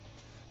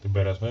Την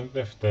περασμένη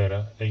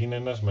Δευτέρα έγινε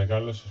ένας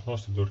μεγάλος σεισμός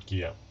στην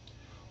Τουρκία.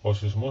 Ο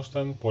σεισμός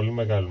ήταν πολύ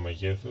μεγάλου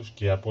μεγέθους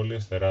και οι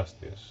απώλειες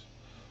τεράστιες.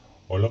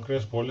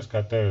 Ολόκληρες πόλεις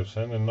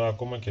κατέρευσαν, ενώ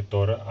ακόμα και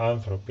τώρα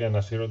άνθρωποι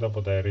ανασύρονται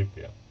από τα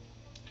ερείπια.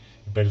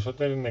 Οι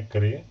περισσότεροι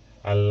νεκροί,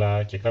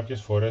 αλλά και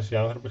κάποιες φορές οι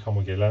άνθρωποι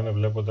χαμογελάνε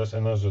βλέποντας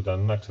έναν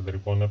ζωντανό να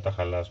ξετρυπώνει από τα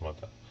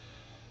χαλάσματα.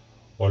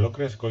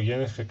 Ολόκληρες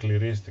οικογένειες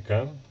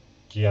ξεκληρίστηκαν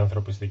και η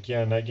ανθρωπιστική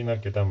ανάγκη είναι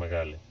αρκετά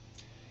μεγάλη.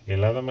 Η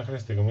Ελλάδα μέχρι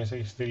στιγμής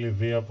έχει στείλει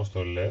 2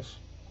 αποστολές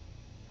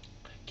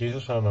και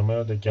ίσως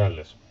αναμένονται κι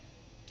άλλες.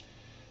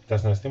 Τα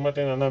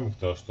συναισθήματα είναι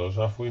ανάμεικτα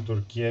ωστόσο, αφού η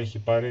Τουρκία έχει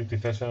πάρει τη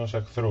θέση ενός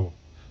εχθρού,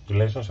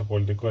 τουλάχιστον σε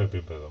πολιτικό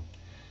επίπεδο.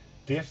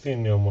 Τι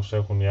ευθύνη όμως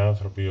έχουν οι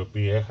άνθρωποι οι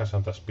οποίοι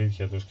έχασαν τα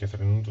σπίτια τους και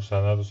θρηνούν τους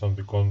θανάτους των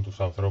δικών τους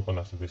ανθρώπων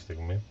αυτή τη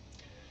στιγμή?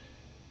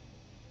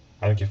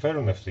 Αν και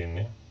φέρουν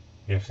ευθύνη,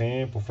 η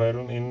ευθύνη που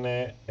φέρουν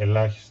είναι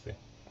ελάχιστη.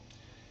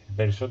 Οι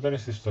περισσότεροι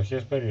στις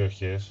φτωχές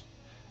περιοχές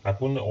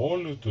ακούν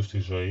όλη τους τη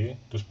ζωή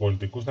τους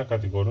πολιτικούς να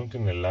κατηγορούν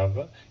την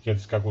Ελλάδα για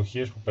τις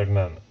κακουχίες που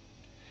περνάνε.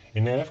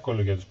 Είναι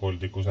εύκολο για τους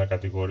πολιτικούς να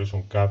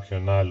κατηγορήσουν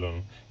κάποιον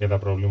άλλον για τα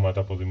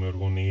προβλήματα που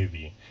δημιουργούν οι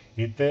ίδιοι,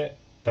 είτε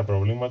τα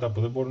προβλήματα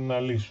που δεν μπορούν να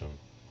λύσουν.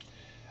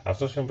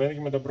 Αυτό συμβαίνει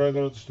και με τον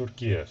πρόεδρο της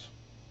Τουρκίας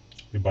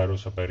την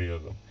παρούσα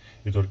περίοδο.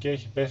 Η Τουρκία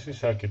έχει πέσει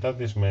σε αρκετά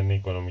δυσμενή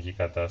οικονομική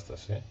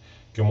κατάσταση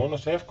και ο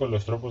μόνος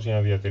εύκολος τρόπος για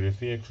να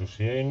διατηρηθεί η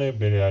εξουσία είναι ο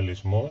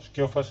ιμπεριαλισμός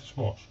και ο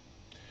φασισμός.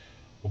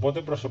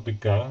 Οπότε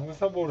προσωπικά δεν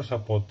θα μπορούσα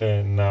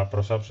ποτέ να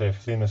προσάψω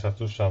ευθύνες σε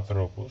αυτούς τους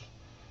ανθρώπους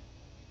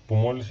που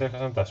μόλις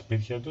έχασαν τα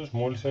σπίτια τους,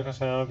 μόλις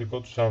έχασαν έναν δικό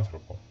τους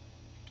άνθρωπο.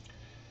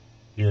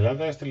 Η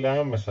Ελλάδα έστειλε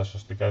άμεσα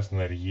σωστικά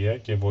συνεργεία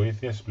και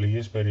βοήθεια στις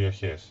πληγείς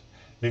περιοχές,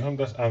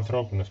 δείχνοντας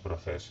ανθρώπινες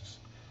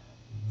προθέσεις.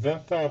 Δεν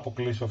θα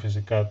αποκλείσω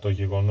φυσικά το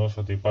γεγονός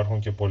ότι υπάρχουν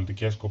και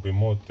πολιτικές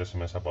σκοπιμότητες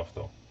μέσα από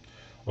αυτό.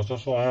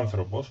 Ωστόσο ο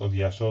άνθρωπος, ο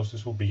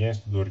διασώστης που πηγαίνει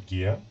στην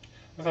Τουρκία,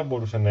 δεν θα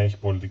μπορούσε να έχει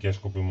πολιτικές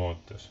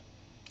σκοπιμότητες.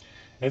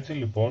 Έτσι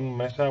λοιπόν,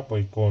 μέσα από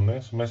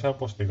εικόνες, μέσα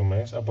από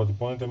στιγμές,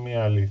 αποτυπώνεται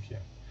μία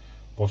αλήθεια.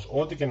 Πως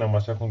ό,τι και να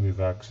μας έχουν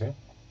διδάξει,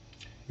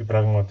 η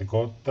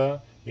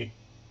πραγματικότητα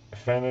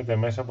φαίνεται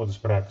μέσα από τις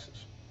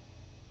πράξεις.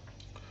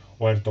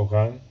 Ο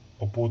Ερντογάν,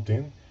 ο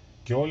Πούτιν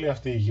και όλοι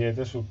αυτοί οι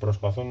ηγέτες που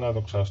προσπαθούν να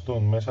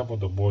δοξαστούν μέσα από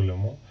τον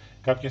πόλεμο,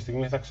 κάποια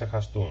στιγμή θα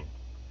ξεχαστούν.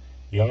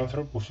 Οι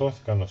άνθρωποι που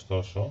σώθηκαν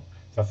ωστόσο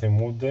θα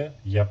θυμούνται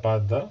για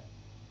πάντα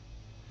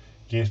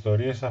και οι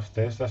ιστορίες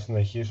αυτές θα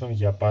συνεχίσουν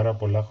για πάρα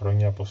πολλά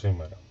χρόνια από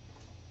σήμερα.